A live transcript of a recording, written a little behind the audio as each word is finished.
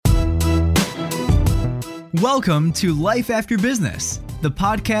Welcome to Life After Business, the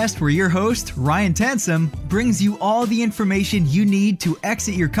podcast where your host, Ryan Tansom, brings you all the information you need to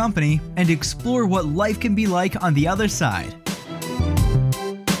exit your company and explore what life can be like on the other side.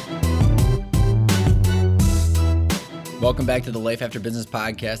 Welcome back to the Life After Business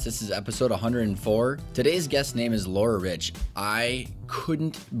podcast. This is episode 104. Today's guest name is Laura Rich. I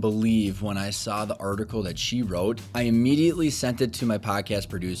couldn't believe when I saw the article that she wrote. I immediately sent it to my podcast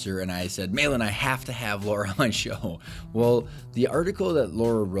producer and I said, Malin, I have to have Laura on my show. Well, the article that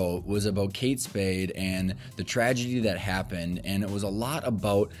Laura wrote was about Kate Spade and the tragedy that happened, and it was a lot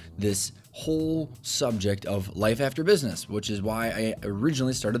about this whole subject of life after business, which is why I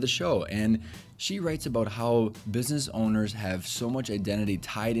originally started the show. And she writes about how business owners have so much identity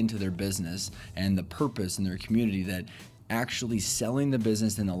tied into their business and the purpose in their community that actually selling the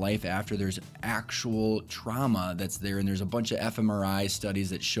business in the life after, there's actual trauma that's there. And there's a bunch of fMRI studies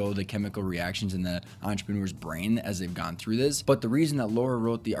that show the chemical reactions in the entrepreneur's brain as they've gone through this. But the reason that Laura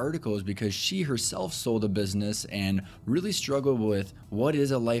wrote the article is because she herself sold a business and really struggled with what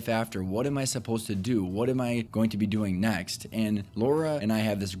is a life after? What am I supposed to do? What am I going to be doing next? And Laura and I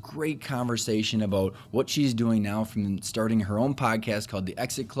have this great conversation about what she's doing now, from starting her own podcast called The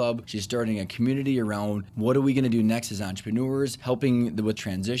Exit Club. She's starting a community around what are we going to do next as entrepreneurs, helping with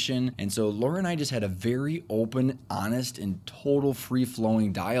transition. And so Laura and I just had a very open, honest, and total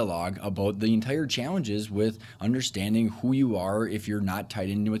free-flowing dialogue about the entire challenges with understanding who you are if you're not tied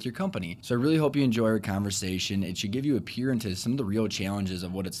in with your company. So I really hope you enjoy our conversation. It should give you a peer into some of the real challenges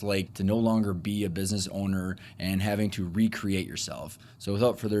of what it's like to no longer be a business owner and having to recreate yourself. So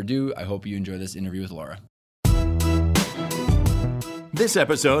without further ado, I hope you enjoy this interview with Laura. This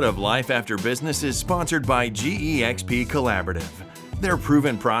episode of Life After Business is sponsored by GEXP Collaborative. Their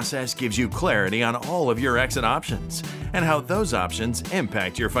proven process gives you clarity on all of your exit options and how those options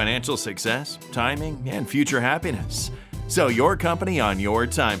impact your financial success, timing, and future happiness. Sell your company on your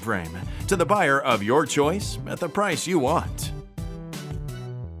time frame to the buyer of your choice at the price you want.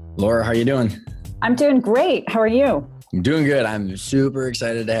 Laura, how are you doing? I'm doing great. How are you? I'm doing good. I'm super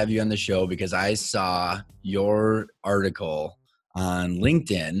excited to have you on the show because I saw your article on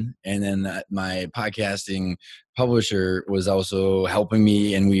LinkedIn, and then my podcasting publisher was also helping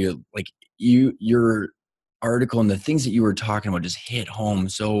me, and we your article and the things that you were talking about just hit home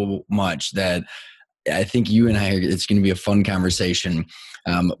so much that I think you and I, it's going to be a fun conversation.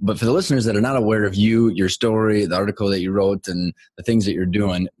 But for the listeners that are not aware of you, your story, the article that you wrote, and the things that you're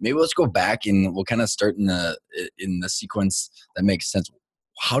doing, maybe let's go back and we'll kind of start in the sequence that makes sense.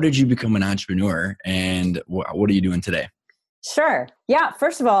 How did you become an entrepreneur, and what are you doing today? Sure. Yeah.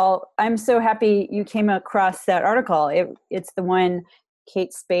 First of all, I'm so happy you came across that article. It's the one,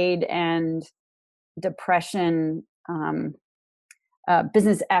 Kate Spade and Depression,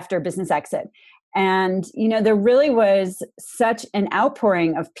 Business After Business Exit. And, there really was such an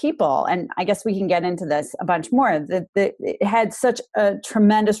outpouring of people, and I guess we can get into this a bunch more, that it had such a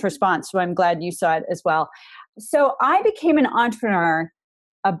tremendous response. So I'm glad you saw it as well. So I became an entrepreneur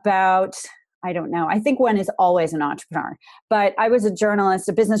about, I don't know, I think one is always an entrepreneur, but I was a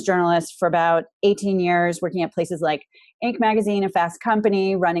business journalist for about 18 years, working at places like Inc. Magazine, a Fast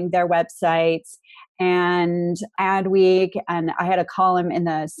Company, running their websites and Adweek. And I had a column in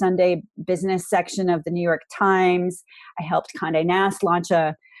the Sunday business section of the New York Times. I helped Condé Nast launch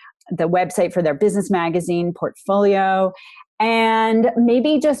the website for their business magazine Portfolio. And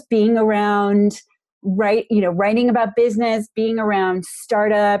maybe just being around, writing about business, being around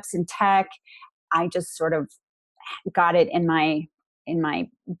startups and tech, I just sort of got it in my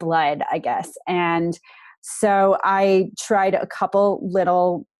blood, I guess. And so I tried a couple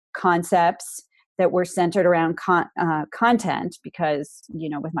little concepts that were centered around content because,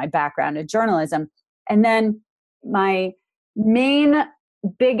 with my background in journalism. And then my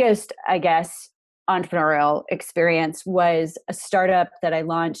biggest, I guess, entrepreneurial experience was a startup that I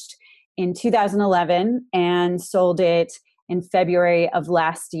launched in 2011 and sold it in February of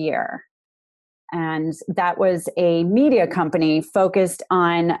last year. And that was a media company focused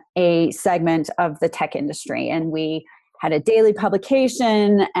on a segment of the tech industry. And we had a daily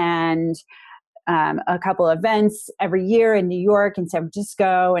publication and a couple of events every year in New York and San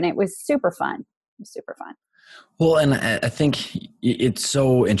Francisco. And it was super fun. Well, and I think it's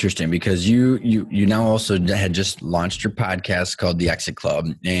so interesting because you now also had just launched your podcast called The Exit Club,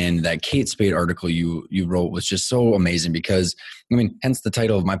 and that Kate Spade article you wrote was just so amazing because, hence the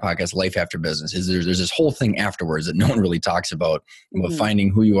title of my podcast, Life After Business, is there's this whole thing afterwards that no one really talks about finding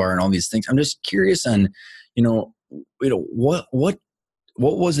who you are and all these things. I'm just curious on, what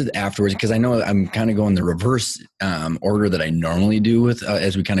what was it afterwards? Because I know I'm kind of going the reverse order that I normally do with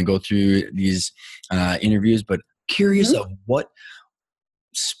as we kind of go through these interviews, but curious of what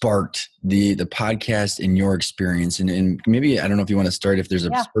sparked the podcast in your experience, and maybe I don't know if you want to start, if there's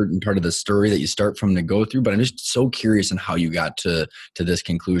a certain part of the story that you start from to go through, but I'm just so curious on how you got to this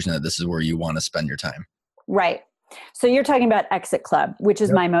conclusion that this is where you want to spend your time. Right. So you're talking about Exit Club, which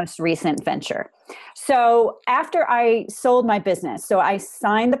is my most recent venture. So after I sold my business, so I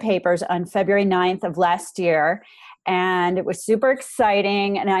signed the papers on February 9th of last year, and it was super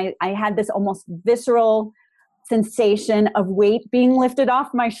exciting. And I had this almost visceral sensation of weight being lifted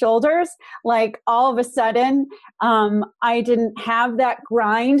off my shoulders. Like all of a sudden, I didn't have that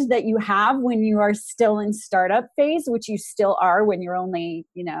grind that you have when you are still in startup phase, which you still are when you're only,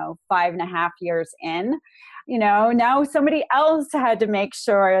 5.5 years in. Now somebody else had to make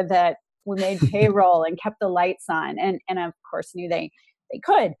sure that we made payroll and kept the lights on, and of course knew they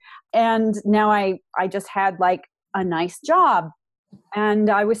could. And now I just had like a nice job, and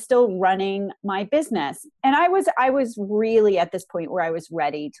I was still running my business. And I was really at this point where I was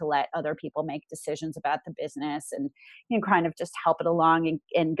ready to let other people make decisions about the business and kind of just help it along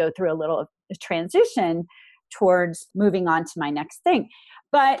and go through a little transition towards moving on to my next thing.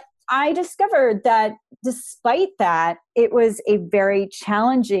 But I discovered that despite that, it was a very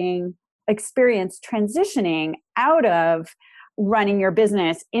challenging experience transitioning out of running your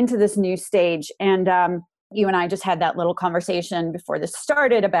business into this new stage. And you and I just had that little conversation before this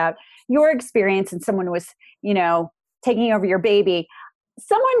started about your experience, and someone was, taking over your baby.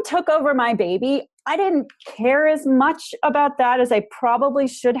 Someone took over my baby. I didn't care as much about that as I probably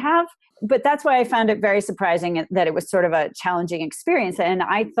should have. But that's why I found it very surprising that it was sort of a challenging experience. And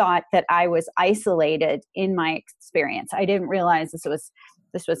I thought that I was isolated in my experience. I didn't realize this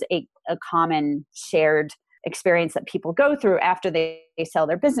was a common shared experience that people go through after they sell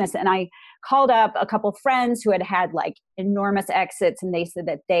their business. And I called up a couple friends who had like enormous exits, and they said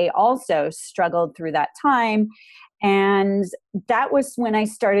that they also struggled through that time. And that was when I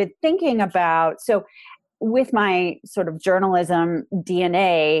started thinking about, so with my sort of journalism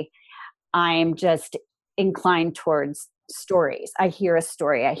DNA, I'm just inclined towards stories. I hear a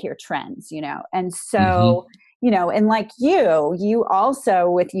story, I hear trends, and so, and like you also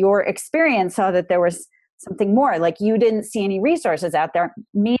with your experience saw that there was something more. Like you didn't see any resources out there.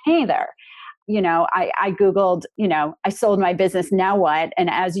 Me neither. I Googled, I sold my business, now what? And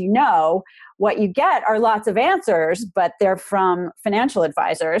as you know, what you get are lots of answers, but they're from financial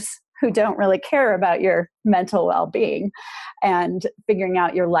advisors who don't really care about your mental well-being and figuring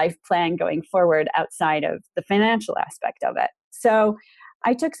out your life plan going forward outside of the financial aspect of it. So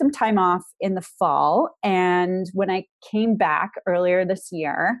I took some time off in the fall. And when I came back earlier this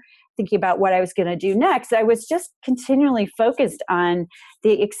year, thinking about what I was going to do next, I was just continually focused on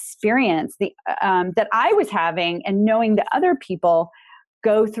the experience that I was having, and knowing that other people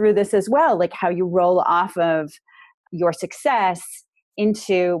go through this as well, like how you roll off of your success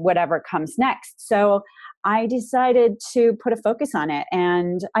into whatever comes next. So I decided to put a focus on it.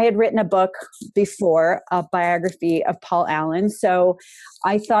 And I had written a book before, a biography of Paul Allen. So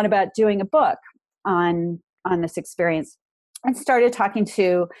I thought about doing a book on this experience, and started talking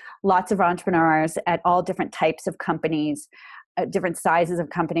to lots of entrepreneurs at all different types of companies, different sizes of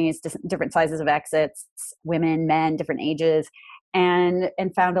companies, different sizes of exits, women, men, different ages, and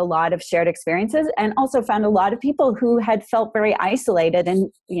found a lot of shared experiences, and also found a lot of people who had felt very isolated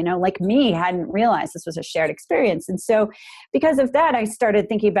and, like me, hadn't realized this was a shared experience. And so because of that, I started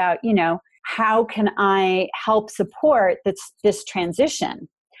thinking about, how can I help support this transition?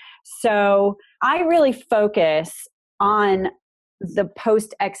 So I really focus on the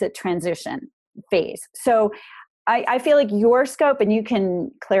post-exit transition phase. So I feel like your scope, and you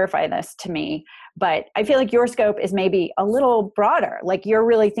can clarify this to me, but I feel like your scope is maybe a little broader. Like you're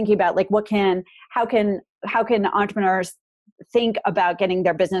really thinking about like how can entrepreneurs think about getting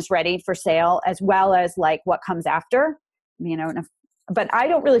their business ready for sale, as well as like what comes after, but I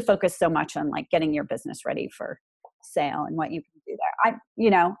don't really focus so much on like getting your business ready for sale and what you can do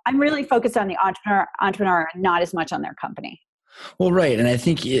there. I'm really focused on the entrepreneur, not as much on their company. Well, right. And I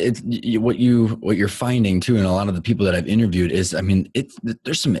think what you're finding too, and a lot of the people that I've interviewed is,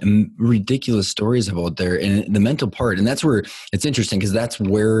 there's some ridiculous stories about there and the mental part. And that's where it's interesting, because that's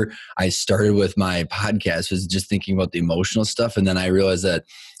where I started with my podcast, was just thinking about the emotional stuff. And then I realized that,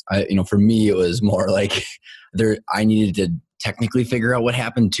 for me, it was more like I needed to technically figure out what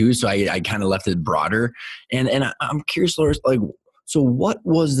happened too. So I kind of left it broader. And I'm curious, Laura, like, so what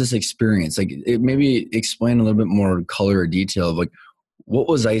was this experience? Like, maybe explain a little bit more color or detail of like, what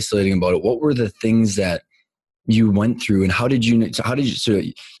was isolating about it? What were the things that, you went through, and how did you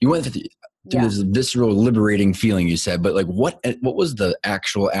went through this visceral liberating feeling, you said, but like what was the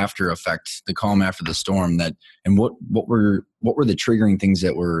actual after effect, the calm after the storm, and what were the triggering things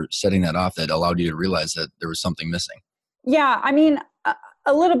that were setting that off that allowed you to realize that there was something missing? Yeah. I mean,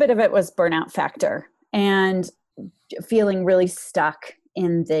 a little bit of it was burnout factor and feeling really stuck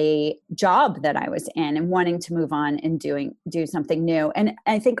in the job that I was in and wanting to move on and do something new. And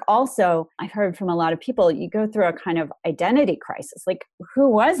I think also I've heard from a lot of people, you go through a kind of identity crisis. Like, who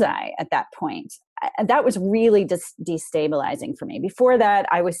was I at that point? That was really destabilizing for me. Before that,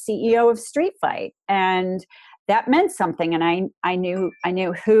 I was CEO of Street Fight, and that meant something. And I knew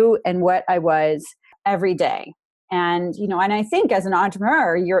who and what I was every day. And, and I think as an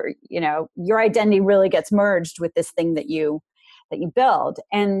entrepreneur, your identity really gets merged with this thing that you build.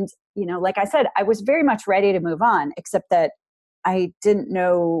 And, like I said, I was very much ready to move on, except that I didn't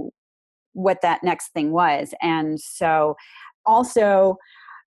know what that next thing was. And so also,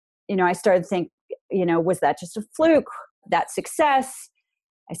 I started to think, was that just a fluke, that success?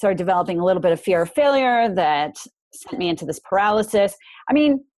 I started developing a little bit of fear of failure that sent me into this paralysis. I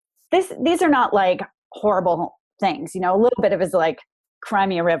mean, these are not like horrible things, a little bit of it is like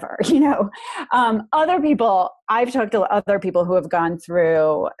Crimea River, I've talked to other people who have gone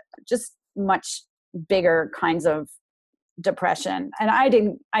through just much bigger kinds of depression. And I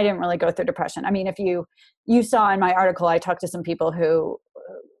didn't really go through depression. I mean, if you saw in my article, I talked to some people who,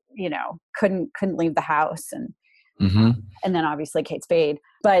 couldn't leave the house and then obviously Kate Spade.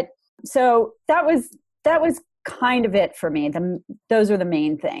 But so that was kind of it for me. Those were the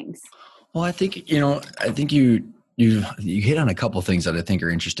main things. Well, I think you hit on a couple of things that I think are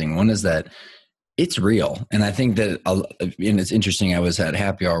interesting. One is that it's real. And I think that, and it's interesting, I was at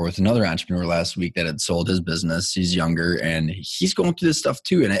happy hour with another entrepreneur last week that had sold his business. He's younger and he's going through this stuff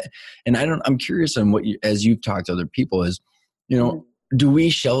too. I'm curious on what as you've talked to other people is, do we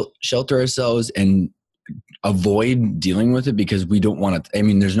shelter ourselves and avoid dealing with it because we don't want to,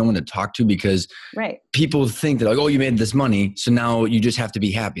 there's no one to talk to because people think that like, oh, you made this money, so now you just have to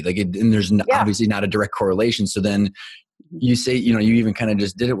be happy. And there's obviously not a direct correlation. So then you say, you even kind of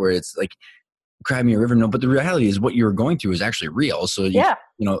just did it where it's like, cry me a river. No, but the reality is what you were going through is actually real. So,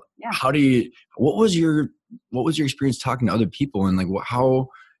 what was your experience talking to other people and like, how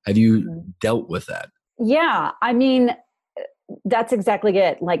have you dealt with that? Yeah. I mean, that's exactly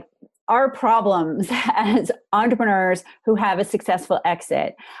it. Like, our problems as entrepreneurs who have a successful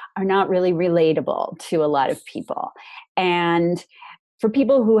exit are not really relatable to a lot of people. And for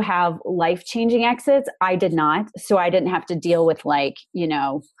people who have life-changing exits, I did not. So I didn't have to deal with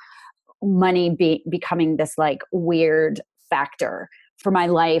money becoming this like weird factor for my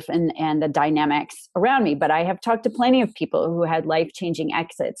life and the dynamics around me. But I have talked to plenty of people who had life-changing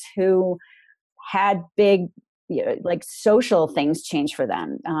exits, who had big like social things change for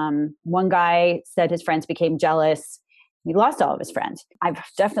them. One guy said his friends became jealous. He lost all of his friends. I've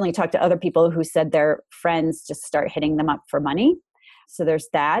definitely talked to other people who said their friends just start hitting them up for money. So there's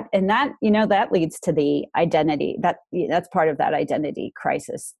that. And that, that leads to the identity. That's part of that identity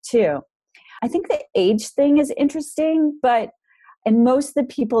crisis too. I think the age thing is interesting, and most of the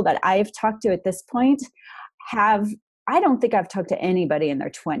people that I've talked to at this point I don't think I've talked to anybody in their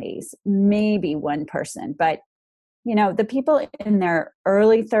 20s, maybe one person, but the people in their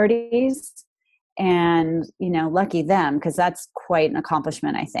early 30s and, lucky them, because that's quite an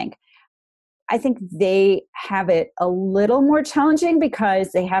accomplishment, I think. I think they have it a little more challenging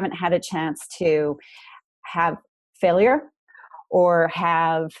because they haven't had a chance to have failure or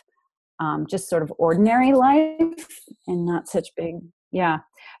have just sort of ordinary life and not such big,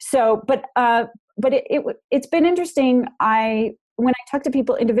 So, but it's been interesting. When I talk to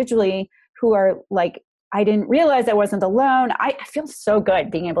people individually who are like, I didn't realize I wasn't alone. I feel so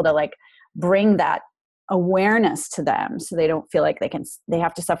good being able to like bring that awareness to them so they don't feel like they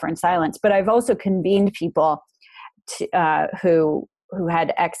have to suffer in silence. But I've also convened people who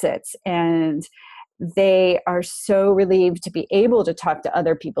had exits, and they are so relieved to be able to talk to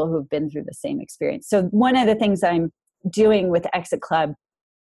other people who've been through the same experience. So one of the things I'm doing with Exit Club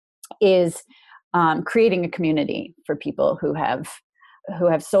is creating a community for people who have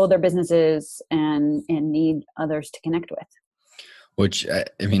sold their businesses and need others to connect with. Which,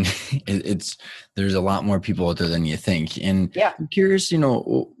 there's a lot more people out there than you think. And I'm curious,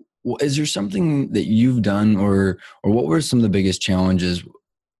 is there something that you've done or what were some of the biggest challenges?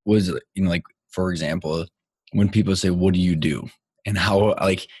 Was, like, for example, when people say, what do you do? And how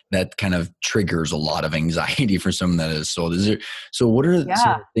like that kind of triggers a lot of anxiety for someone that is sold. So what are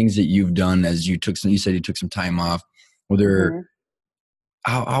some things that you've done as you said you took some time off?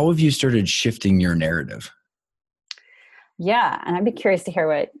 How have you started shifting your narrative? Yeah, and I'd be curious to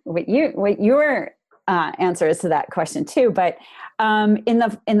hear what your answer is to that question too. But in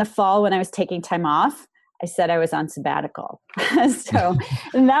the fall, when I was taking time off, I said I was on sabbatical. So,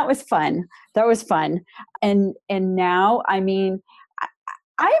 and that was fun. That was fun. And now, I mean,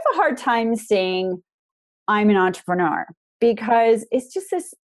 I have a hard time saying I'm an entrepreneur because it's just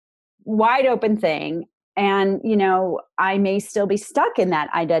this wide open thing. And, I may still be stuck in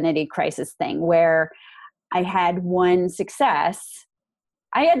that identity crisis thing where I had one success.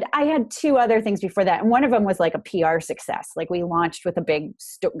 I had two other things before that. And one of them was like a PR success. Like we launched with a big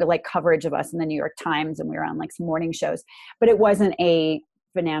coverage of us in the New York Times, and we were on like some morning shows, but it wasn't a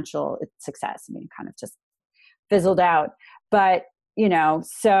financial success. I mean, it kind of just fizzled out. But,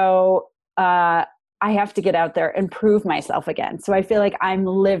 so I have to get out there and prove myself again. So I feel like I'm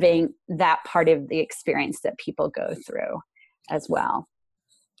living that part of the experience that people go through as well.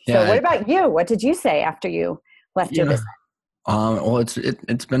 Yeah, so what about you? What did you say after you left your business? Well,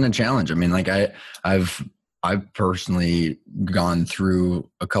 it's been a challenge. I mean, like I've personally gone through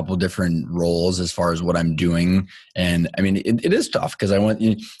a couple different roles as far as what I'm doing. And I mean, it is tough because I went,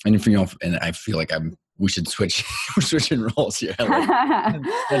 and I feel like we should switch, we're switching roles here. Like,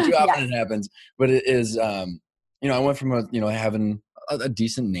 not too often it happens, but it is, I went from having a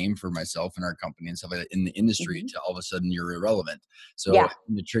decent name for myself and our company and stuff like that in the industry to all of a sudden you're irrelevant. So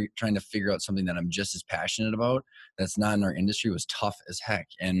trying to figure out something that I'm just as passionate about that's not in our industry was tough as heck.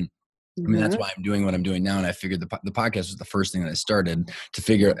 And I mean, that's why I'm doing what I'm doing now. And I figured the podcast was the first thing that I started to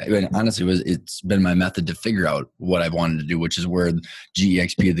figure. And honestly, it's been my method to figure out what I wanted to do, which is where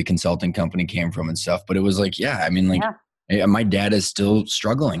GEXP, the consulting company, came from and stuff. But it was like, my dad is still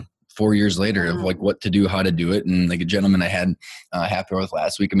struggling 4 years later of like what to do, how to do it. And like a gentleman I had happy with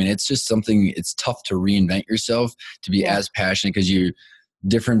last week. I mean, it's just something, it's tough to reinvent yourself to be as passionate because you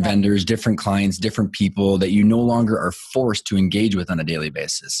different vendors, different clients, different people that you no longer are forced to engage with on a daily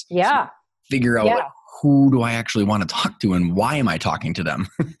basis. Yeah. So figure out like, who do I actually want to talk to and why am I talking to them?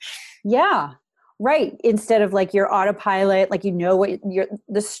 Yeah. Right. Instead of like your autopilot, like what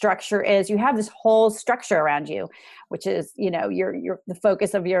the structure is, you have this whole structure around you, which is, your the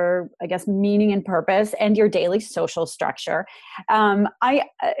focus of your, I guess, meaning and purpose and your daily social structure. I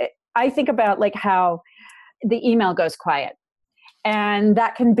think about like how the email goes quiet, and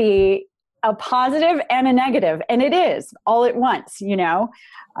that can be a positive and a negative, and it is all at once.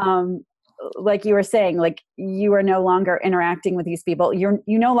 Like you were saying, like you are no longer interacting with these people. You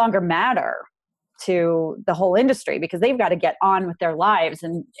no longer matter to the whole industry because they've got to get on with their lives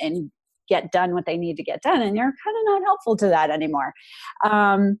and get done what they need to get done. And you're kind of not helpful to that anymore.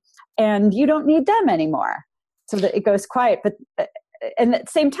 And you don't need them anymore. So that it goes quiet. But and at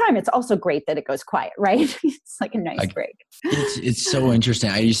the same time, it's also great that it goes quiet, right? It's like a nice break. It's so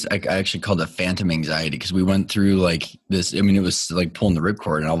interesting. I actually called it phantom anxiety because we went through like this. I mean, it was like pulling the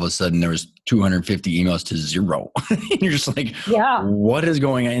ripcord, and all of a sudden there was 250 emails to 0. And you're just like, what is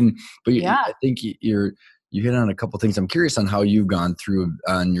going on? But I think you hit on a couple things. I'm curious on how you've gone through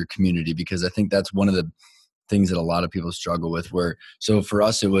on your community because I think that's one of the things that a lot of people struggle with so for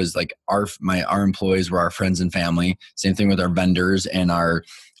us, it was like our employees were our friends and family. Same thing with our vendors and our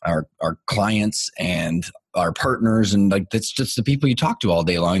clients and our partners. And like, that's just the people you talk to all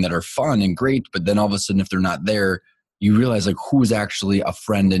day long that are fun and great. But then all of a sudden, if they're not there, you realize like who's actually a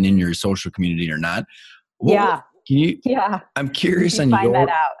friend and in your social community or not. I'm curious on find that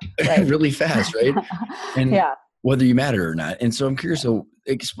out right? really fast, right? And whether you matter or not. And so I'm curious, so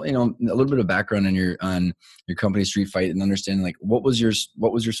explain a little bit of background on your company Street Fight and understanding like what was your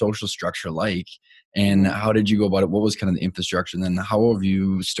social structure like and how did you go about it? What was kind of the infrastructure? And then how have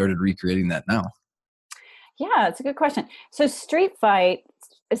you started recreating that now? Yeah, it's a good question. So Street Fight,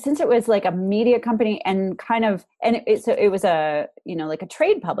 since it was like a media company and it was a, like a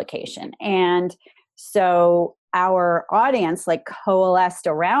trade publication. And so our audience like coalesced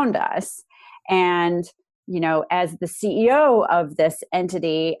around us and, as the CEO of this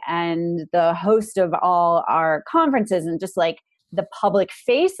entity and the host of all our conferences and just like the public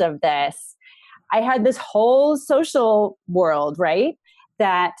face of this, I had this whole social world, right?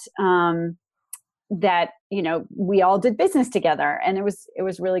 That we all did business together and it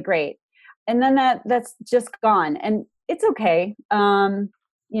was really great. And then that's just gone and it's okay. I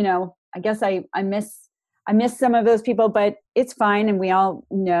guess I miss some of those people, but it's fine. And we all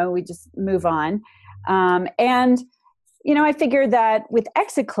know, we just move on. I figure that with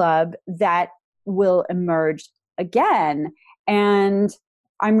Exit Club, that will emerge again. And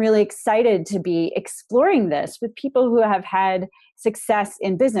I'm really excited to be exploring this with people who have had success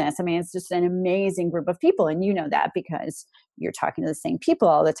in business. I mean, it's just an amazing group of people. And you know that because you're talking to the same people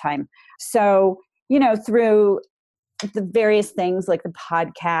all the time. So, through the various things like the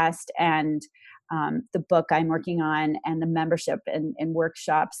podcast and the book I'm working on and the membership and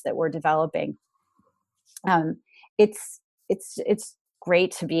workshops that we're developing. It's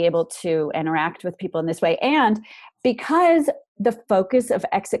great to be able to interact with people in this way. And because the focus of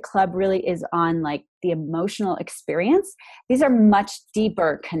Exit Club really is on like the emotional experience, these are much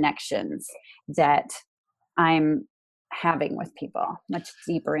deeper connections that I'm having with people, much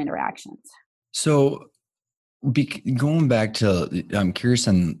deeper interactions. So going back to, I'm curious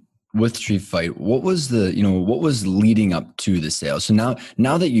on with Street Fight, what was what was leading up to the sale? So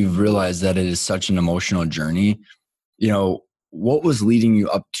now that you've realized that it is such an emotional journey, what was leading you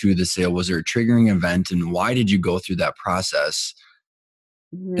up to the sale? Was there a triggering event, and why did you go through that process?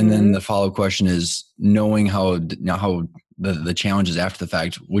 Mm-hmm. And then the follow-up question is, knowing how the challenges after the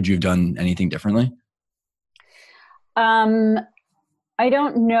fact, would you have done anything differently? I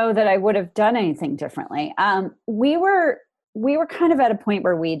don't know that I would have done anything differently. We were kind of at a point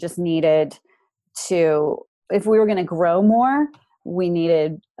where we just needed to, if we were going to grow more, we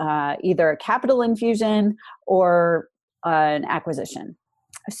needed either a capital infusion or an acquisition.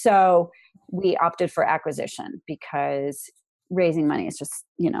 So we opted for acquisition because raising money is just,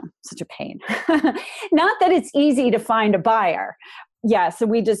 such a pain. Not that it's easy to find a buyer. Yeah, so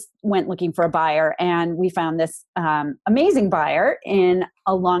we just went looking for a buyer, and we found this amazing buyer in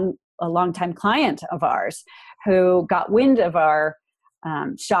a longtime client of ours who got wind of our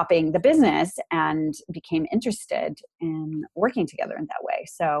shopping the business and became interested in working together in that way.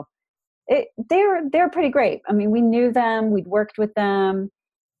 So they're pretty great. I mean, we knew them, we'd worked with them,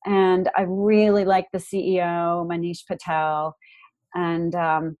 and I really like the CEO, Manish Patel. And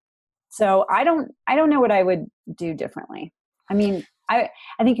so I don't know what I would do differently. I mean, I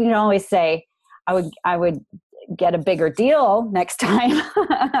think you can always say I would get a bigger deal next time.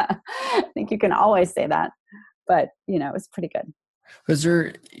 I think you can always say that, but it's pretty good. Was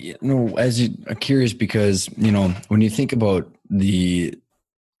there, I'm curious because, when you think about the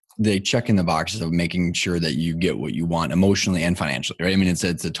checking the boxes of making sure that you get what you want emotionally and financially, right? I mean, it's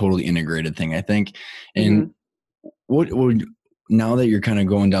a totally integrated thing, I think. And what would, now that you're kind of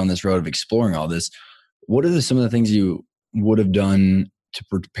going down this road of exploring all this, what are some of the things you would have done to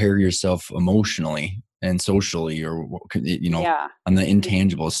prepare yourself emotionally and socially, or on the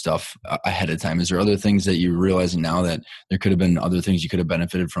intangible stuff ahead of time? Is there other things that you realize now that there could have been other things you could have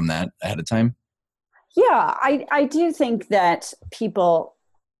benefited from that ahead of time? Yeah, I do think that people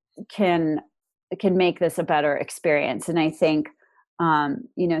can make this a better experience. And I think, some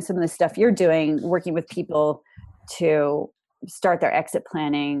of the stuff you're doing, working with people to start their exit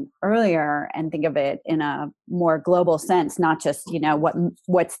planning earlier and think of it in a more global sense, not just,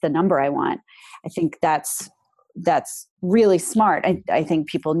 what's the number I want. I think that's really smart. I think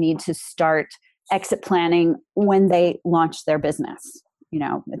people need to start exit planning when they launch their business.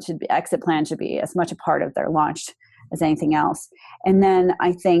 Exit plan should be as much a part of their launch as anything else. And then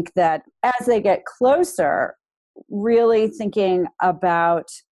I think that as they get closer, really thinking about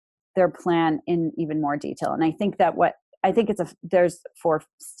their plan in even more detail. And I think that there's 4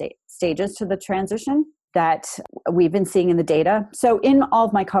 stages to the transition that we've been seeing in the data. So in all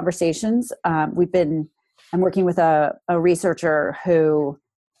of my conversations, I'm working with a researcher who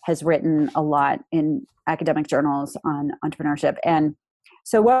has written a lot in academic journals on entrepreneurship. And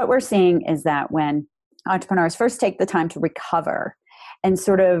so what we're seeing is that when entrepreneurs first take the time to recover and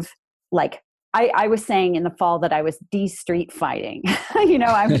sort of like, I was saying in the fall that I was de-street fighting.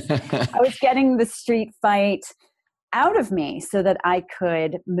 I was getting the street fight out of me so that I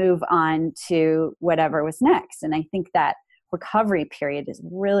could move on to whatever was next. And I think that recovery period is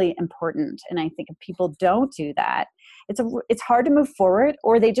really important. And I think if people don't do that, it's hard to move forward,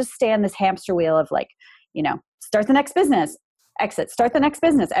 or they just stay on this hamster wheel of like, start the next business, exit, start the next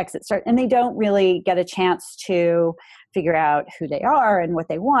business, exit, start. And they don't really get a chance to figure out who they are and what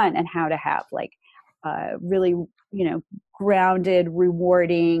they want and how to have like really, grounded,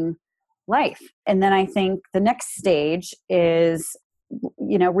 rewarding life. And then I think the next stage is,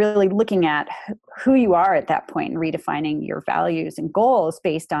 really looking at who you are at that point and redefining your values and goals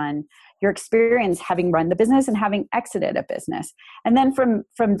based on your experience having run the business and having exited a business. And then from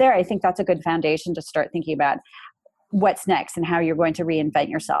there, I think that's a good foundation to start thinking about what's next and how you're going to reinvent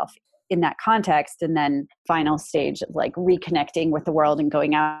yourself in that context. And then final stage of like reconnecting with the world and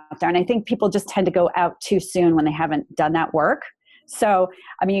going out there. And I think people just tend to go out too soon when they haven't done that work. So,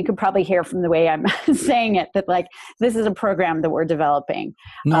 I mean, you could probably hear from the way I'm saying it that like, this is a program that we're developing.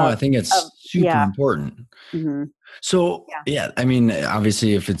 No, I think it's super important. Mm-hmm. So, I mean,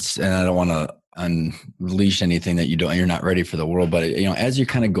 obviously if it's, and I don't want to unleash anything that you're not ready for the world. But as you're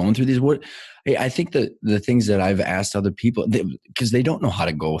kind of going through these, I think that the things that I've asked other people, because they don't know how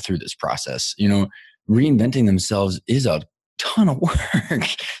to go through this process, reinventing themselves is a ton of work,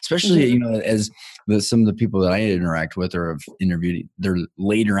 especially, as some of the people that I interact with or have interviewed, they're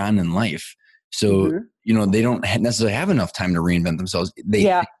later on in life. So, they don't necessarily have enough time to reinvent themselves.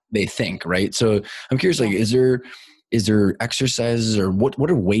 They think, right? So I'm curious, like, is there exercises or what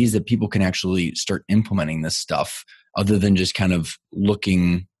are ways that people can actually start implementing this stuff other than just kind of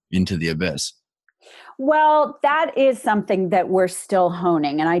looking into the abyss? Well, that is something that we're still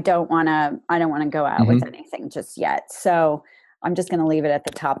honing, and I don't want to go out with anything just yet. So I'm just going to leave it at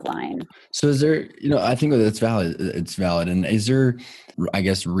the top line. So is there, I think that's valid. It's valid. And is there, I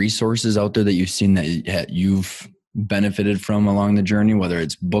guess, resources out there that you've seen that you've benefited from along the journey, whether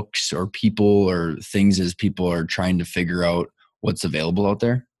it's books or people or things as people are trying to figure out what's available out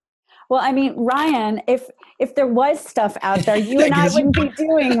there? Well, I mean, Ryan, if there was stuff out there, you and I wouldn't be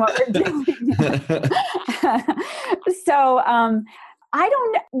doing what we're doing. So I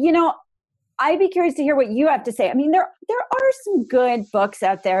don't, I'd be curious to hear what you have to say. I mean, there are some good books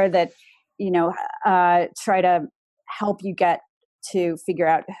out there that, try to help you get to figure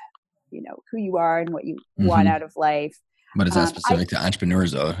out, who you are and what you want out of life. But it's not specific to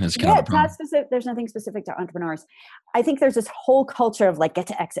entrepreneurs, though. It's kind of a problem. Not specific. There's nothing specific to entrepreneurs. I think there's this whole culture of like, get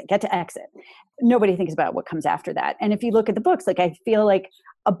to exit. Nobody thinks about what comes after that. And if you look at the books, like I feel like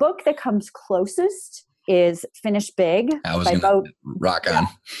a book that comes closest is Finish Big by Bo. Rock on.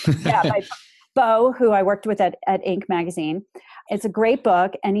 By Bo, who I worked with at Inc. magazine. It's a great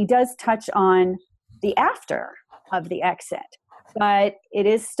book, and he does touch on the after of the exit. But it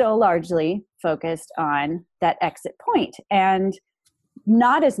is still largely focused on that exit point and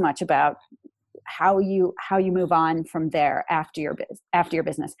not as much about how you move on from there after your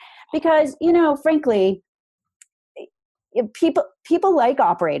business. Because, frankly, people like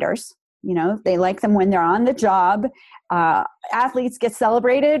operators. They like them when they're on the job. Athletes get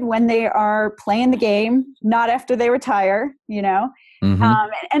celebrated when they are playing the game, not after they retire, And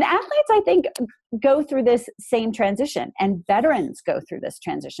athletes, I think, go through this same transition, and veterans go through this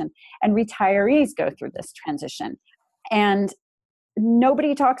transition, and retirees go through this transition. And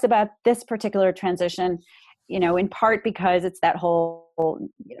nobody talks about this particular transition, in part because it's that whole,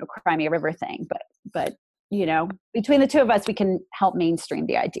 Crimea River thing. But between the two of us, we can help mainstream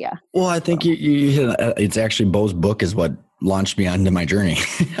the idea. Well, I think you hit, it's actually Bo's book is what launched me onto my journey.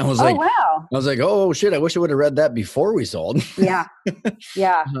 I was like, oh shit, I wish I would have read that before we sold. Yeah.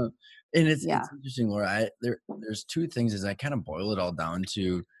 Yeah. And it's interesting, Laura. There's two things as I kind of boil it all down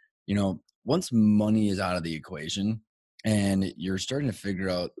to, once money is out of the equation and you're starting to figure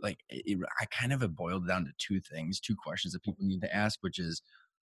out, like, I kind of have boiled down to two questions that people need to ask, which is,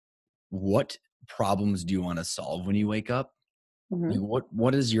 what problems do you want to solve when you wake up? Like,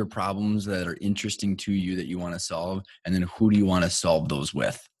 what is your problems that are interesting to you that you want to solve? And then who do you want to solve those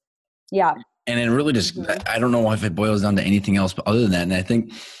with? Yeah. And it really just, I don't know if it boils down to anything else, but other than that, and I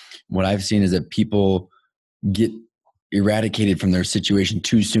think what I've seen is that people get eradicated from their situation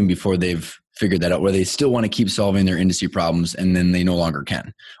too soon before they've figured that out, where they still want to keep solving their industry problems and then they no longer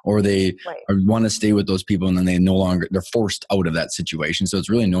can, or they want to stay with those people and then they're forced out of that situation. So it's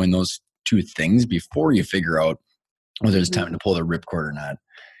really knowing those two things before you figure out whether it's time to pull the ripcord or not.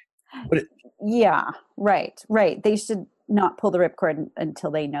 Right. They should not pull the ripcord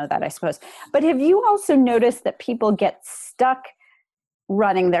until they know that, I suppose. But have you also noticed that people get stuck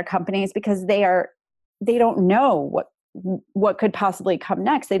running their companies because they don't know what could possibly come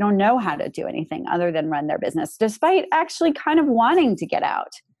next? They don't know how to do anything other than run their business, despite actually kind of wanting to get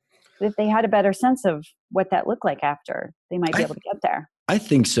out. If they had a better sense of what that looked like after, they might be able to get there. I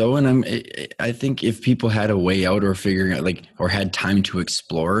think so. And I think if people had a way out or figuring out, or had time to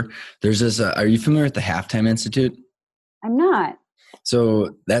explore, there's this, are you familiar with the Halftime Institute? I'm not.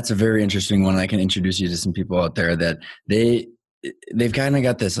 So that's a very interesting one. I can introduce you to some people out there that they've kind of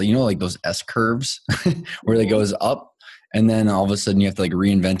got this, like those S curves where it goes up and then all of a sudden you have to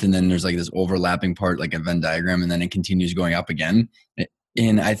reinvent. And then there's this overlapping part, like a Venn diagram, and then it continues going up again.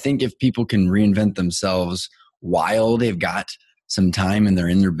 And I think if people can reinvent themselves while they've got some time and they're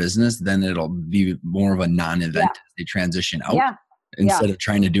in their business, then it'll be more of a non-event as they transition out instead of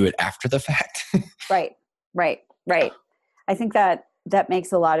trying to do it after the fact. Right. I think that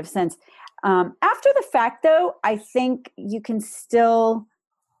makes a lot of sense. After the fact, though, I think you can still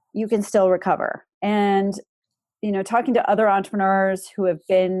recover. And, talking to other entrepreneurs who have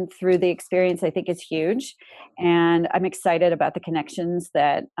been through the experience, I think is huge. And I'm excited about the connections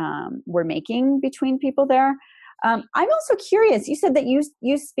that we're making between people there. I'm also curious. You said that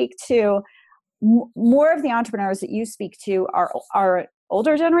you speak to more of the entrepreneurs that you speak to are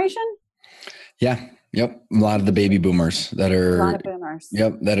older generation? Yeah. Yep. A lot of the baby boomers that are, a lot of boomers.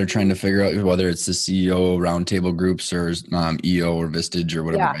 Yep. That are trying to figure out whether it's the CEO roundtable groups or EO or Vistage or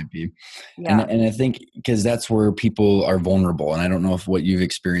whatever it might be. Yeah. And I think because that's where people are vulnerable. And I don't know if what you've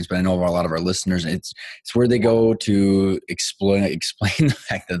experienced, but I know a lot of our listeners, it's where they go to explain the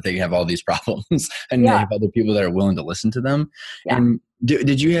fact that they have all these problems and they have other people that are willing to listen to them. Yeah. And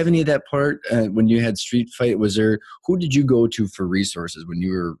did you have any of that part when you had Street Fight? Who did you go to for resources when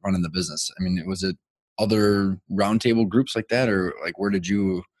you were running the business? I mean, was it other roundtable groups like that, or like where did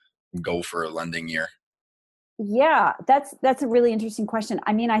you go for a lending year? Yeah, that's a really interesting question.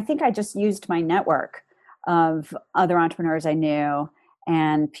 I mean, I think I just used my network of other entrepreneurs I knew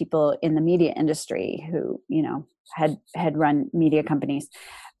and people in the media industry who, had run media companies.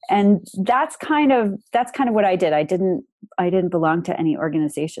 And that's kind of what I did. I didn't belong to any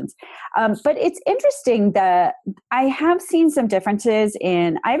organizations. But it's interesting that I have seen some differences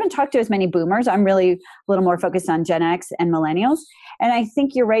I haven't talked to as many boomers. I'm really a little more focused on Gen X and millennials. And I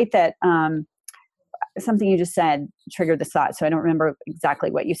think you're right that something you just said triggered this thought. So I don't remember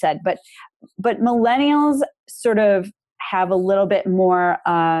exactly what you said, but millennials sort of have a little bit more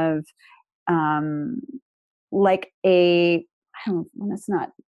of like it's not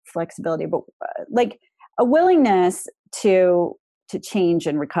flexibility, but like a willingness to change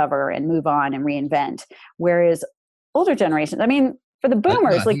and recover and move on and reinvent. Whereas older generations, I mean, for the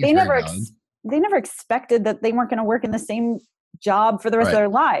boomers, like they never expected that they weren't going to work in the same job for the rest of their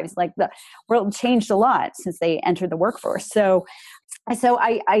lives. Like the world changed a lot since they entered the workforce. So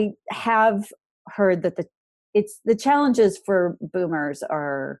I have heard that the challenges for boomers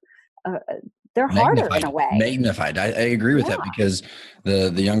are they're harder in a way. Magnified. I agree with that because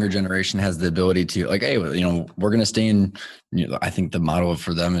the younger generation has the ability to like, hey, we're going to stay in, I think the motto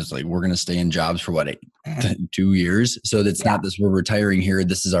for them is like, we're going to stay in jobs for 2 years. So that's not this, we're retiring here.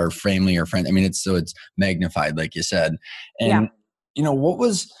 This is our family or friend. I mean, it's magnified, like you said. And, what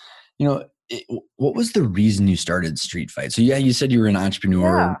was the reason you started Street Fight? So you said you were an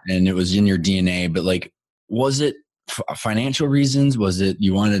entrepreneur and it was in your DNA, but like, was it financial reasons? Was it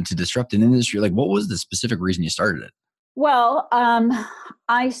you wanted to disrupt an industry? Like, what was the specific reason you started it? Well,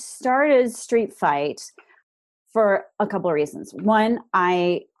 I started Street Fight for a couple of reasons. One,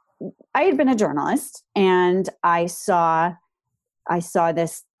 I had been a journalist and I saw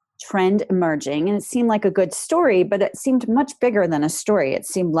this trend emerging and it seemed like a good story, but it seemed much bigger than a story. It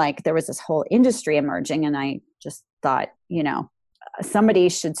seemed like there was this whole industry emerging and I just thought, somebody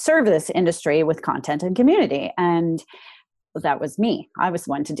should serve this industry with content and community. And that was me. I was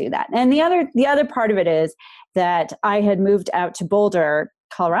one to do that. And the other part of it is that I had moved out to Boulder,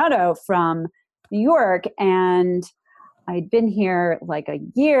 Colorado from New York, and I'd been here like a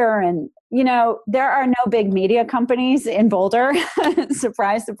year. And, there are no big media companies in Boulder.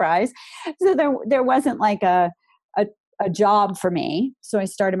 Surprise, surprise. So there wasn't like a job for me. So I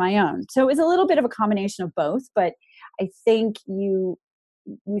started my own. So it was a little bit of a combination of both, but I think you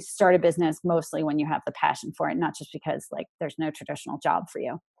start a business mostly when you have the passion for it, not just because like there's no traditional job for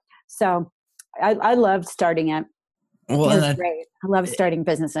you. So I loved starting it. Well, it was great. I love starting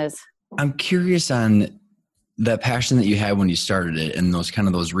businesses. I'm curious on that passion that you had when you started it and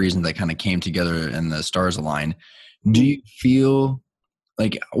those reasons that kind of came together and the stars align. Do you feel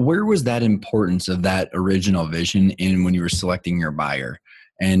like, where was that importance of that original vision in when you were selecting your buyer?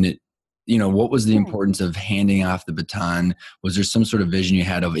 And what was the importance of handing off the baton? Was there some sort of vision you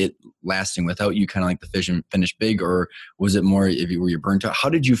had of it lasting without you, kind of like the vision finish big, or was it more were you burnt out? How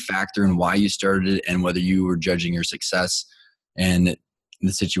did you factor in why you started it and whether you were judging your success and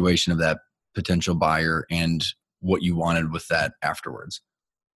the situation of that potential buyer and what you wanted with that afterwards?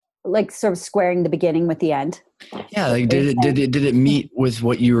 Like sort of squaring the beginning with the end. Yeah. Like did it meet with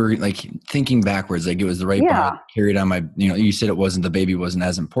what you were like thinking backwards? Like it was the right path carried on my, you said the baby wasn't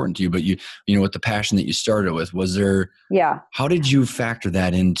as important to you, but with the passion that you started with, was there, how did you factor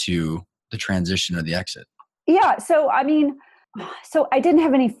that into the transition or the exit? Yeah. So I didn't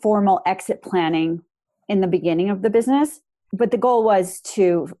have any formal exit planning in the beginning of the business, but the goal was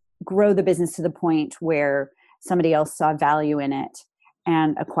to grow the business to the point where somebody else saw value in it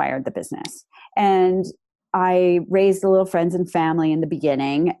and acquired the business. And I raised a little friends and family in the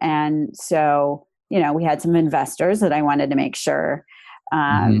beginning. And so, we had some investors that I wanted to make sure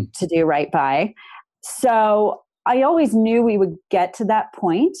to do right by. So I always knew we would get to that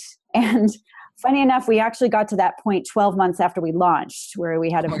point. And funny enough, we actually got to that point 12 months after we launched, where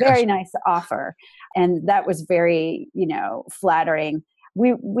we had a very nice offer. And that was very, flattering.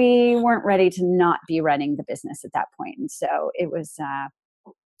 We weren't ready to not be running the business at that point. And so it was,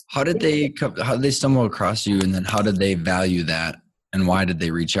 How did they stumble across you, and then how did they value that, and why did they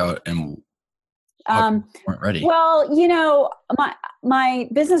reach out, and weren't ready? Well, my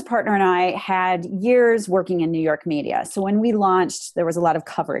business partner and I had years working in New York media. So when we launched, there was a lot of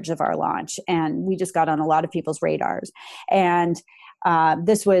coverage of our launch, and we just got on a lot of people's radars. And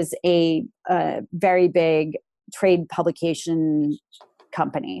this was a very big trade publication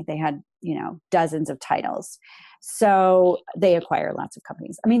company. They had, dozens of titles. So they acquire lots of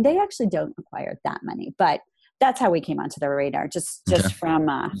companies. I mean, they actually don't acquire that many, but that's how we came onto their radar, just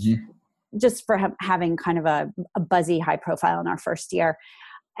from just for having kind of a buzzy, high profile in our first year.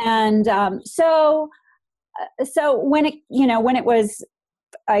 And so when it was,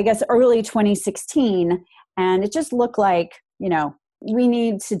 I guess, early 2016, and it just looked like, we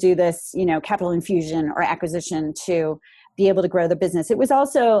need to do this, capital infusion or acquisition to be able to grow the business. It was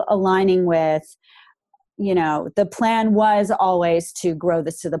also aligning with, the plan was always to grow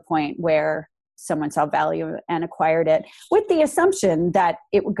this to the point where someone saw value and acquired it, with the assumption that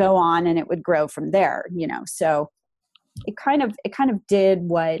it would go on and it would grow from there, so it kind of did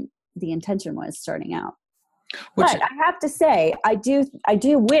what the intention was starting out. But I have to say, I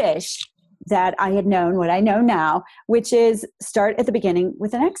do wish that I had known what I know now, which is start at the beginning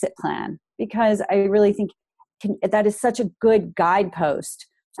with an exit plan, because I really think that is such a good guidepost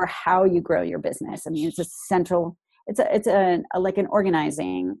for how you grow your business. I mean, it's like an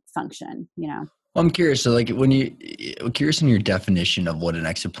organizing function, Well, I'm curious. So curious in your definition of what an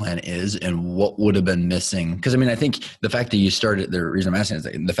exit plan is and what would have been missing. Because I think the fact that you started, the reason I'm asking is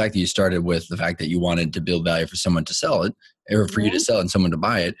the fact that you started with the fact that you wanted to build value for someone to sell it, or for you to sell it and someone to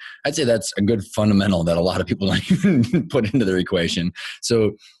buy it. I'd say that's a good fundamental that a lot of people don't even put into their equation.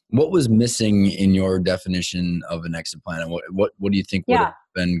 So what was missing in your definition of an exit plan, and what do you think would have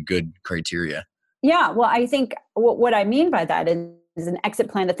been good criteria? Yeah, well, I think what I mean by that is an exit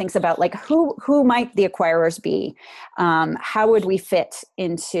plan that thinks about like who might the acquirers be, how would we fit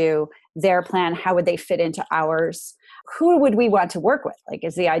into their plan, how would they fit into ours, who would we want to work with, like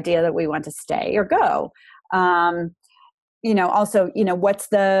is the idea that we want to stay or go, also what's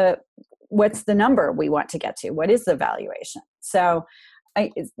the number we want to get to, what is the valuation. So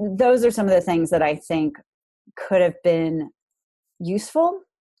those are some of the things that I think could have been useful.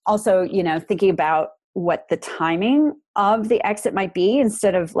 Also, thinking about what the timing of the exit might be,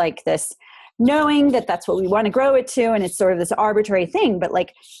 instead of like this knowing that that's what we want to grow it to, and it's sort of this arbitrary thing, but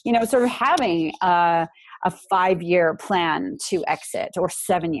like, sort of having a 5-year plan to exit, or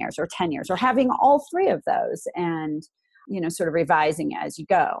 7 years or 10 years, or having all three of those, and, sort of revising as you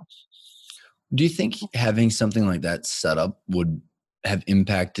go. Do you think having something like that set up would have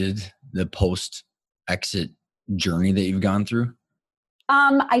impacted the post-exit journey that you've gone through?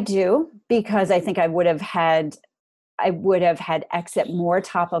 I do, because I think I would have had exit more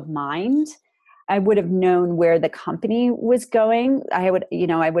top of mind. I would have known where the company was going. I would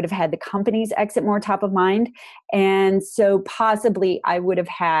have had the company's exit more top of mind. And so possibly I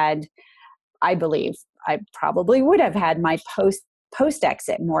probably would have had my post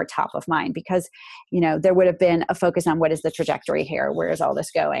exit more top of mind, because, there would have been a focus on what is the trajectory here? Where is all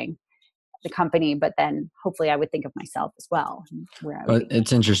this going? The company, but then hopefully I would think of myself as well.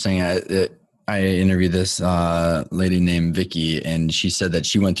 It's interesting. I interviewed this lady named Vicky, and she said that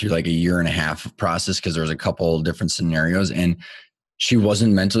she went through like a 1.5 year process because there was a couple different scenarios, and she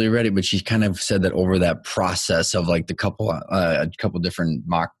wasn't mentally ready. But she kind of said that over that process of like a couple different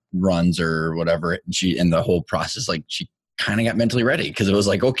mock runs or whatever, and the whole process, like she kind of got mentally ready, because it was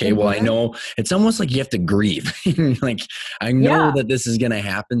like, okay, well, I know it's almost like you have to grieve. Like, I know that this is going to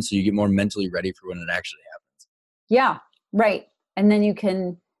happen. So you get more mentally ready for when it actually happens. Yeah. Right. And then you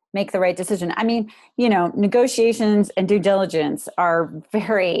can make the right decision. I mean, negotiations and due diligence are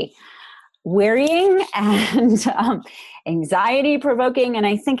very wearying and anxiety provoking. And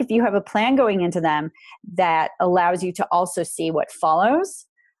I think if you have a plan going into them that allows you to also see what follows,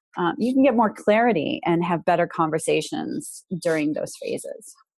 you can get more clarity and have better conversations during those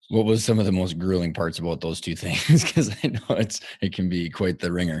phases. What was some of the most grueling parts about those two things? Because I know it can be quite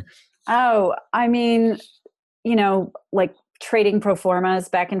the ringer. Oh, I mean, like trading pro formas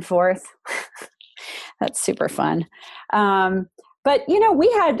back and forth. That's super fun. But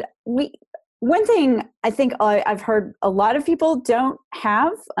one thing I think I've heard a lot of people don't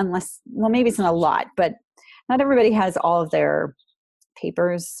have, maybe it's not a lot, but not everybody has all of their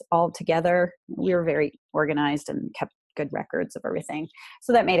papers all together. We were very organized and kept good records of everything.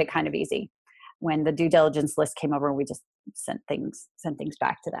 So that made it kind of easy. When the due diligence list came over, we just sent things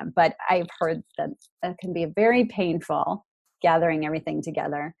back to them. But I've heard that can be very painful, gathering everything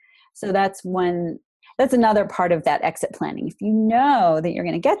together. So that's one that's another part of that exit planning. If you know that you're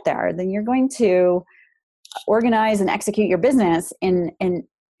going to get there, then you're going to organize and execute your business in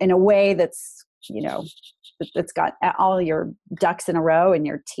a way that's, that's got all your ducks in a row and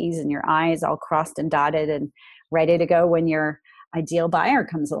your T's and your I's all crossed and dotted and ready to go when your ideal buyer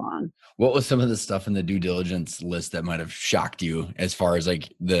comes along. What was some of the stuff in the due diligence list that might have shocked you as far as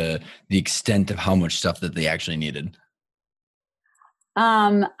like the extent of how much stuff that they actually needed?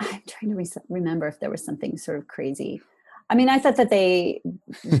 I'm trying to remember if there was something sort of crazy. I mean, I thought that they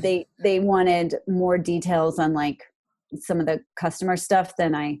wanted more details on like some of the customer stuff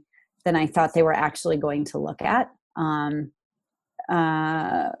than I thought they were actually going to look at.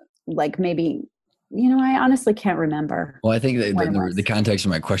 Like maybe, I honestly can't remember. Well, I think that the context of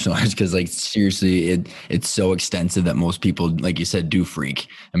my question was because, like, seriously, it's so extensive that most people, like you said, do freak.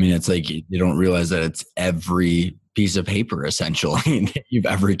 I mean, it's like you don't realize that it's every piece of paper essentially that you've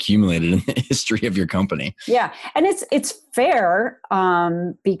ever accumulated in the history of your company. Yeah, and it's fair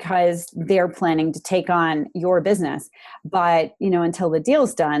because they're planning to take on your business, but until the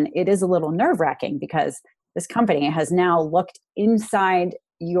deal's done, it is a little nerve-wracking because this company has now looked inside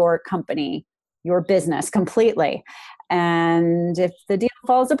your company, your business completely. And if the deal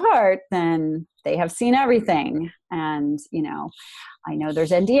falls apart, then they have seen everything. And, I know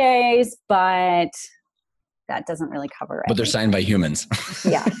there's NDAs, but that doesn't really cover it. But they're signed by humans.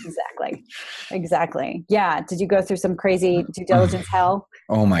 Yeah, exactly. Yeah. Did you go through some crazy due diligence hell?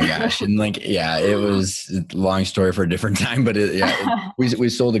 Oh my gosh. And it was a long story for a different time, but we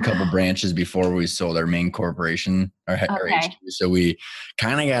sold a couple branches before we sold our main corporation, our HQ. So we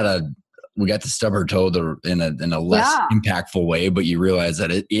kind of got to stub our toe in a less impactful way, but you realize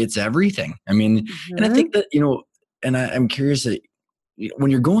that it's everything. I mean, and I think that, and I'm curious that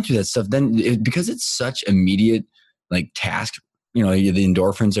when you're going through that stuff, then because it's such immediate like task, the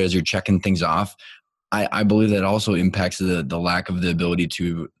endorphins as you're checking things off, I believe that also impacts the lack of the ability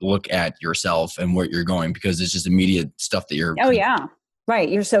to look at yourself and where you're going, because it's just immediate stuff that you're. Oh yeah. Right.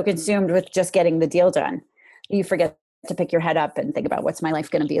 You're so consumed with just getting the deal done. You forget to pick your head up and think about what's my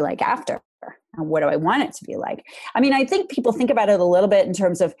life going to be like after, and what do I want it to be like? I mean, I think people think about it a little bit in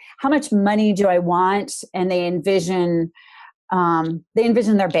terms of how much money do I want? And they envision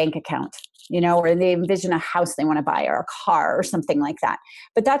their bank account, or they envision a house they want to buy or a car or something like that.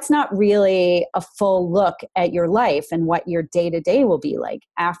 But that's not really a full look at your life and what your day-to-day will be like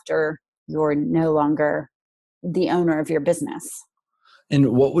after you're no longer the owner of your business.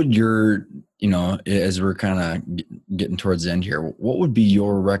 And what would your, as we're kind of getting towards the end here, what would be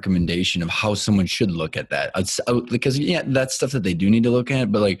your recommendation of how someone should look at that? Because that's stuff that they do need to look at,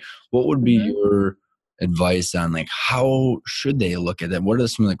 but like, what would be your advice on like, how should they look at that? What are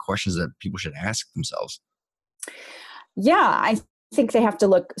some of the questions that people should ask themselves? Yeah, I think they have to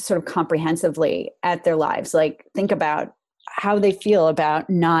look sort of comprehensively at their lives. Like think about how they feel about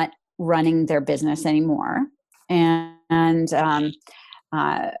not running their business anymore.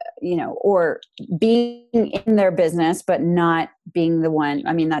 Or being in their business, but not being the one.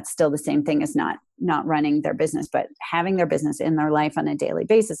 I mean, that's still the same thing as not running their business, but having their business in their life on a daily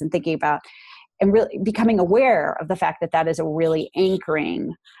basis and thinking about and really becoming aware of the fact that that is a really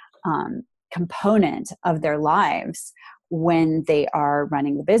anchoring component of their lives when they are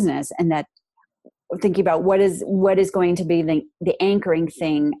running the business, and that thinking about what is going to be the anchoring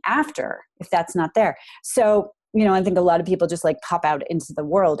thing after if that's not there. So, I think a lot of people just like pop out into the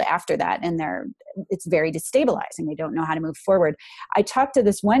world after that, and it's very destabilizing. They don't know how to move forward. I talked to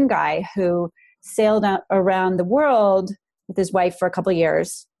this one guy who sailed around the world with his wife for a couple of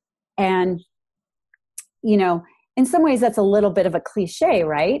years. And, in some ways that's a little bit of a cliche,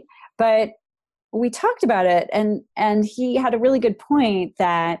 right? But we talked about it, and he had a really good point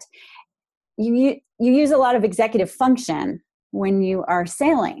that you use a lot of executive function when you are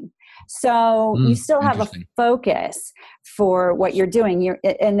sailing. So you still have a focus for what you're doing.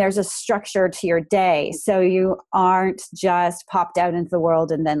 And there's a structure to your day. So you aren't just popped out into the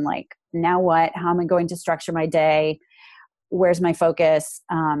world and then like, now what? How am I going to structure my day? Where's my focus?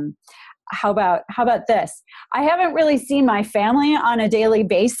 How about this? I haven't really seen my family on a daily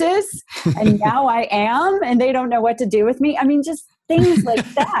basis, and now I am, and they don't know what to do with me. I mean, just things like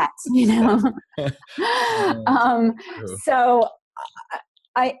that, So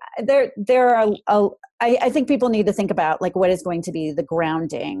I think people need to think about like what is going to be the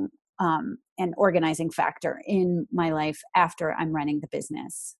grounding and organizing factor in my life after I'm running the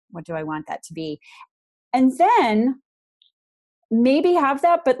business. What do I want that to be? And then maybe have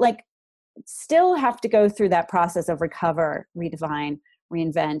that, but like still have to go through that process of recover, redefine,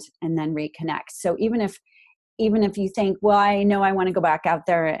 reinvent, and then reconnect. So even if you think, well, I know I want to go back out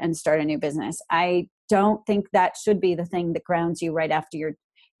there and start a new business, I don't think that should be the thing that grounds you right after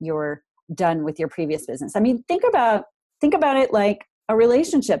you're done with your previous business. I mean, think about it like a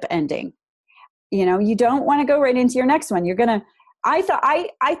relationship ending. You don't want to go right into your next one. I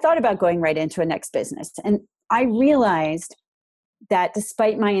thought about going right into a next business, and I realized that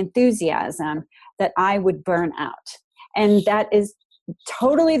despite my enthusiasm, that I would burn out. And that is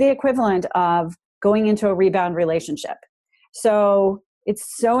totally the equivalent of going into a rebound relationship. So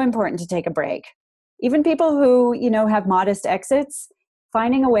it's so important to take a break. Even people who, have modest exits,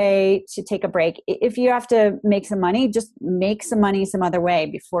 finding a way to take a break. If you have to make some money, just make some money some other way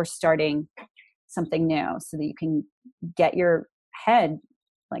before starting something new, so that you can get your head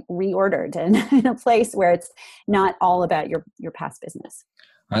like reordered and in a place where it's not all about your past business.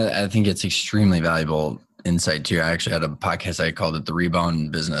 I think it's extremely valuable insight too. I actually had a podcast, I called it the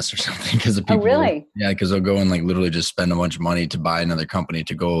rebound business or something, because of people. Oh, really? Yeah, because they'll go and like literally just spend a bunch of money to buy another company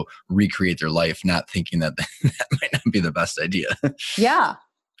to go recreate their life, not thinking that that might not be the best idea. Yeah,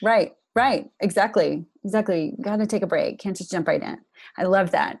 right. Exactly. Got to take a break. Can't just jump right in. I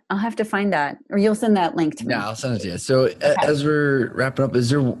love that. I'll have to find that, or you'll send that link to me. Yeah, I'll send it to you. So okay. As we're wrapping up, is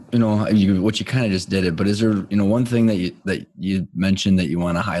there, what you kind of just did it, but is there, one thing that you mentioned that you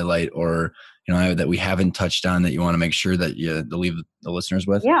want to highlight, or, that we haven't touched on that you want to make sure that you leave the listeners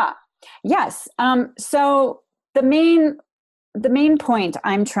with? Yeah. Yes. So the main point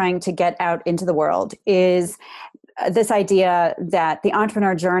I'm trying to get out into the world is this idea that the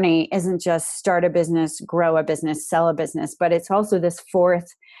entrepreneur journey isn't just start a business, grow a business, sell a business, but it's also this fourth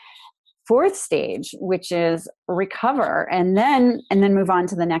stage, which is recover and then move on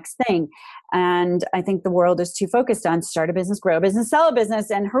to the next thing. And I think the world is too focused on start a business, grow a business, sell a business,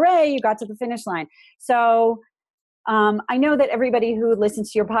 and hooray, you got to the finish line. So I know that everybody who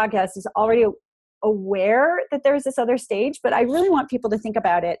listens to your podcast is already aware that there's this other stage, but I really want people to think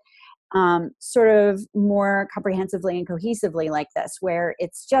about it sort of more comprehensively and cohesively like this, where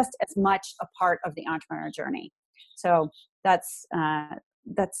it's just as much a part of the entrepreneur journey. So that's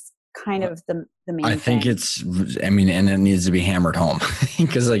kind of the main thing. I think and it needs to be hammered home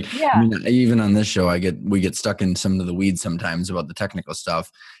because even on this show, we get stuck in some of the weeds sometimes about the technical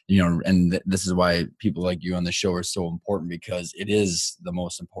stuff, and this is why people like you on the show are so important, because it is the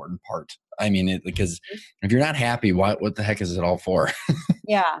most important part. Because if you're not happy, what the heck is it all for?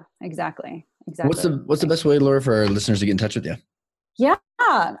 Yeah, exactly. What's the best way, Laura, for our listeners to get in touch with you? Yeah.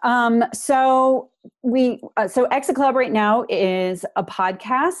 So Exit Club right now is a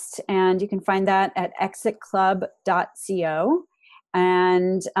podcast, and you can find that at exitclub.co.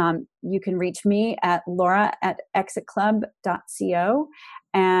 And you can reach me at laura@exitclub.co,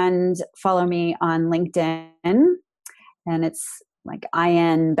 and follow me on LinkedIn. And it's like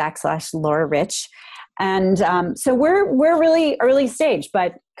IN/Laura Rich. And so we're really early stage,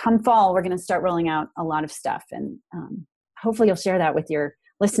 but come fall, we're going to start rolling out a lot of stuff. And hopefully you'll share that with your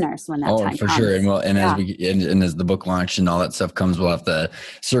listeners when that time comes. Oh, for sure. And as the book launch and all that stuff comes, we'll have to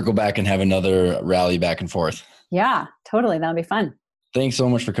circle back and have another rally back and forth. Yeah, totally. That'll be fun. Thanks so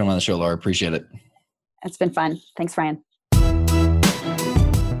much for coming on the show, Laura. Appreciate it. It's been fun. Thanks, Ryan.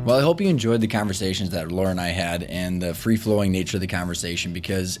 Well, I hope you enjoyed the conversations that Laura and I had and the free-flowing nature of the conversation,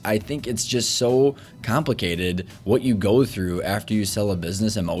 because I think it's just so complicated what you go through after you sell a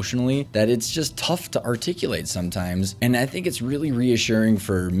business emotionally that it's just tough to articulate sometimes. And I think it's really reassuring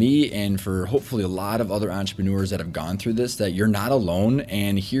for me and for hopefully a lot of other entrepreneurs that have gone through this, that you're not alone.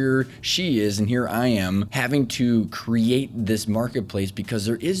 And here she is and here I am having to create this marketplace because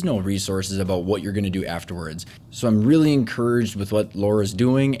there is no resources about what you're going to do afterwards. So I'm really encouraged with what Laura's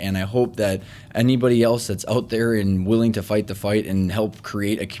doing, and I hope that anybody else that's out there and willing to fight the fight and help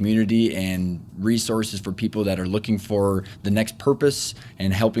create a community and resources for people that are looking for the next purpose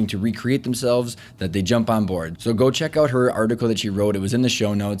and helping to recreate themselves, that they jump on board. So go check out her article that she wrote. It was in the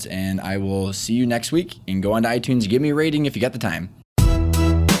show notes, and I will see you next week. And go on to iTunes, give me a rating if you got the time.